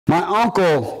My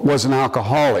uncle was an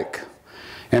alcoholic,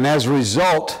 and as a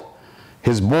result,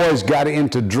 his boys got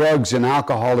into drugs and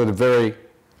alcohol at a very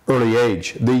early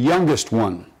age. The youngest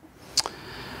one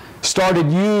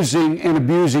started using and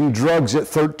abusing drugs at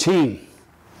 13.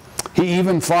 He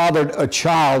even fathered a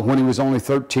child when he was only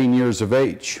 13 years of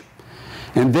age.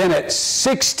 And then at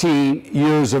 16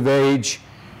 years of age,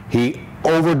 he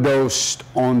overdosed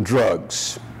on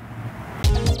drugs.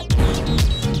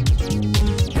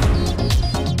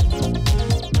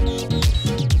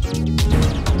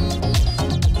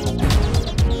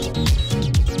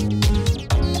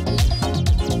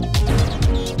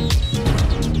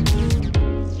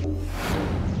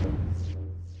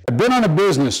 I'd been on a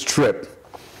business trip,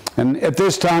 and at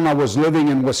this time I was living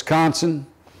in Wisconsin,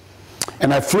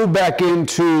 and I flew back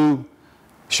into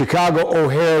Chicago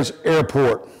O'Hare's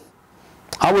airport.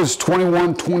 I was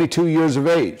 21, 22 years of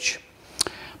age.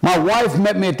 My wife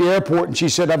met me at the airport and she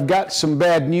said, "I've got some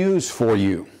bad news for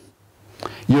you.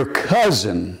 Your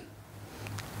cousin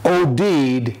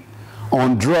OD'd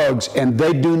on drugs and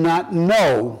they do not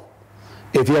know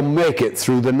if he'll make it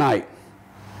through the night."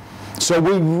 So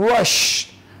we rushed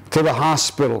to the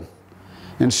hospital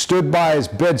and stood by his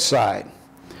bedside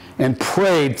and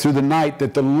prayed through the night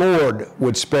that the Lord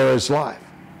would spare his life.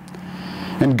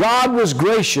 And God was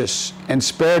gracious and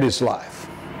spared his life.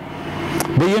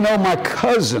 But you know, my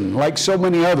cousin, like so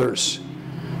many others,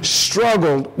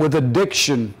 struggled with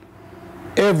addiction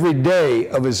every day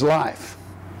of his life.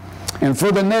 And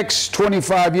for the next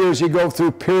 25 years, he'd go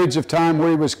through periods of time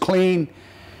where he was clean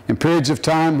and periods of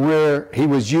time where he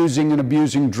was using and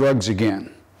abusing drugs again.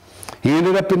 He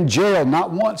ended up in jail, not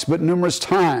once, but numerous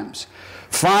times.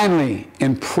 Finally,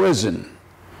 in prison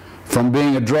from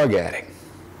being a drug addict.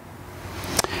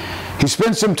 He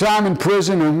spent some time in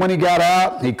prison, and when he got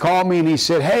out, he called me and he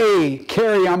said, "Hey,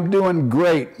 Kerry, I'm doing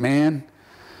great, man.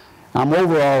 I'm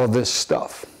over all of this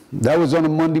stuff." That was on a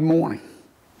Monday morning.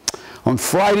 On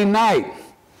Friday night,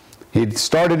 he'd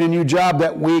started a new job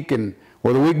that week,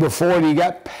 or the week before, and he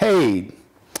got paid.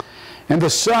 And the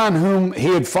son whom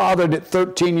he had fathered at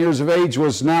 13 years of age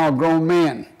was now a grown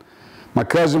man. My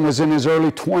cousin was in his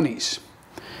early 20s.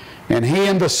 And he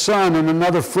and the son and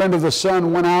another friend of the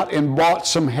son went out and bought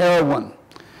some heroin.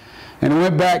 And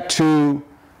went back to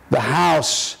the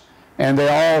house, and they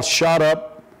all shot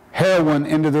up heroin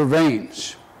into their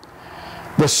veins.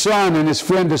 The son and his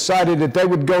friend decided that they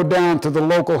would go down to the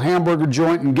local hamburger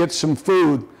joint and get some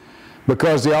food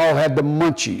because they all had the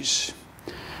munchies.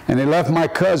 And they left my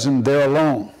cousin there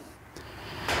alone.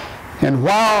 And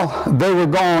while they were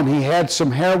gone, he had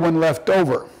some heroin left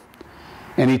over.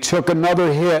 And he took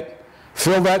another hit,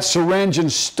 filled that syringe and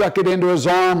stuck it into his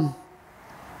arm,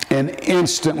 and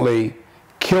instantly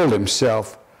killed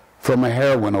himself from a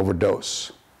heroin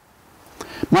overdose.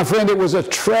 My friend, it was a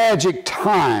tragic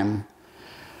time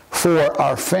for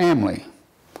our family,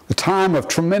 a time of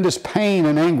tremendous pain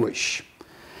and anguish.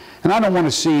 And I don't want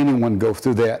to see anyone go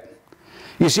through that.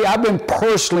 You see, I've been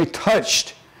personally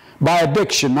touched by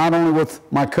addiction, not only with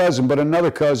my cousin, but another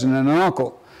cousin and an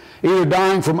uncle, either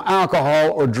dying from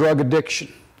alcohol or drug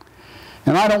addiction.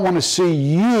 And I don't want to see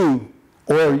you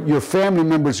or your family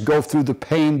members go through the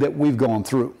pain that we've gone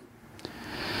through.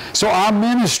 So our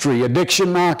ministry,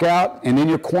 Addiction Knockout, and In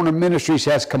Your Corner Ministries,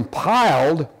 has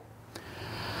compiled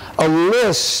a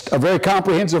list, a very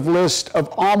comprehensive list of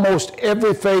almost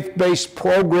every faith-based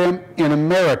program in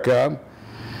America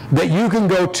that you can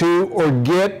go to or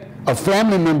get a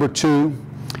family member to,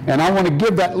 and I want to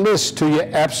give that list to you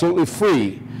absolutely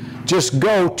free. Just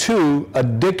go to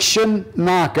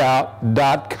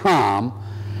addictionknockout.com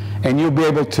and you'll be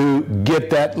able to get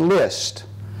that list.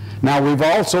 Now, we've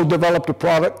also developed a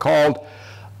product called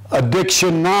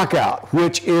Addiction Knockout,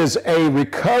 which is a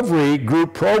recovery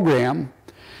group program.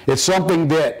 It's something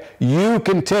that you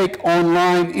can take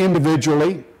online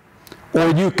individually, or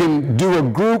you can do a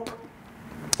group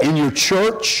in your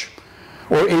church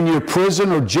or in your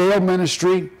prison or jail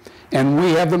ministry, and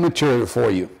we have the material for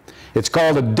you. It's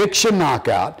called Addiction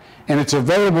Knockout, and it's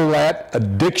available at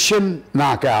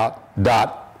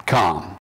addictionknockout.com.